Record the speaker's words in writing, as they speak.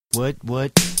What,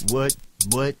 what, what,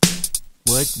 what,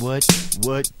 what, what,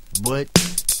 what, what,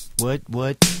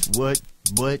 what,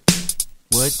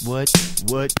 what,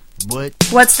 what, what.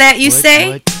 What's that you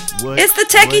say? It's the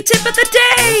Techie Tip of the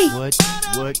Day!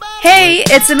 Hey,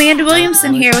 it's Amanda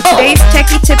Williamson here with today's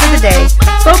Techie Tip of the Day,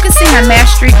 focusing on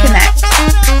Mastery Connect.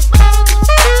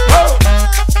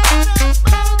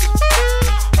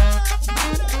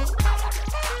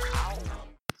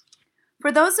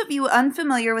 For those of you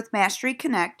unfamiliar with Mastery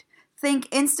Connect, think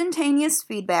instantaneous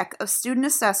feedback of student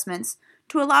assessments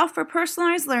to allow for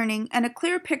personalized learning and a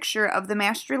clear picture of the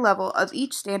mastery level of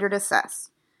each standard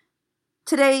assessed.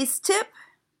 Today's tip: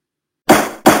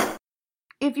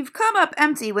 if you've come up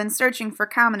empty when searching for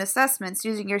common assessments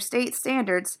using your state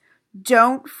standards,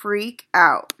 don't freak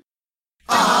out.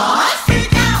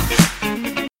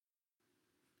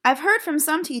 I've heard from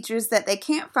some teachers that they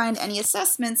can't find any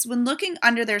assessments when looking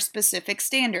under their specific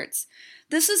standards.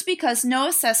 This is because no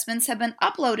assessments have been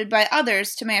uploaded by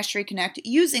others to Mastery Connect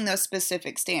using those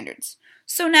specific standards.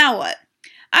 So now what?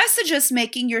 I suggest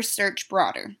making your search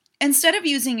broader. Instead of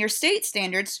using your state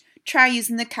standards, try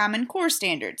using the Common Core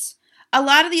standards. A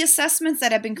lot of the assessments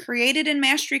that have been created in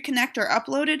Mastery Connect or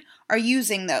uploaded are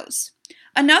using those.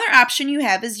 Another option you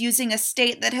have is using a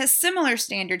state that has similar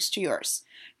standards to yours.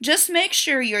 Just make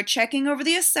sure you're checking over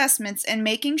the assessments and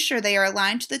making sure they are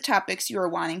aligned to the topics you are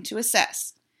wanting to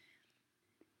assess.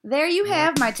 There you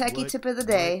have my Techie Tip of the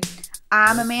Day.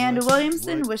 I'm Amanda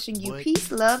Williamson, wishing you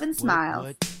peace, love, and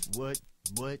smiles. What?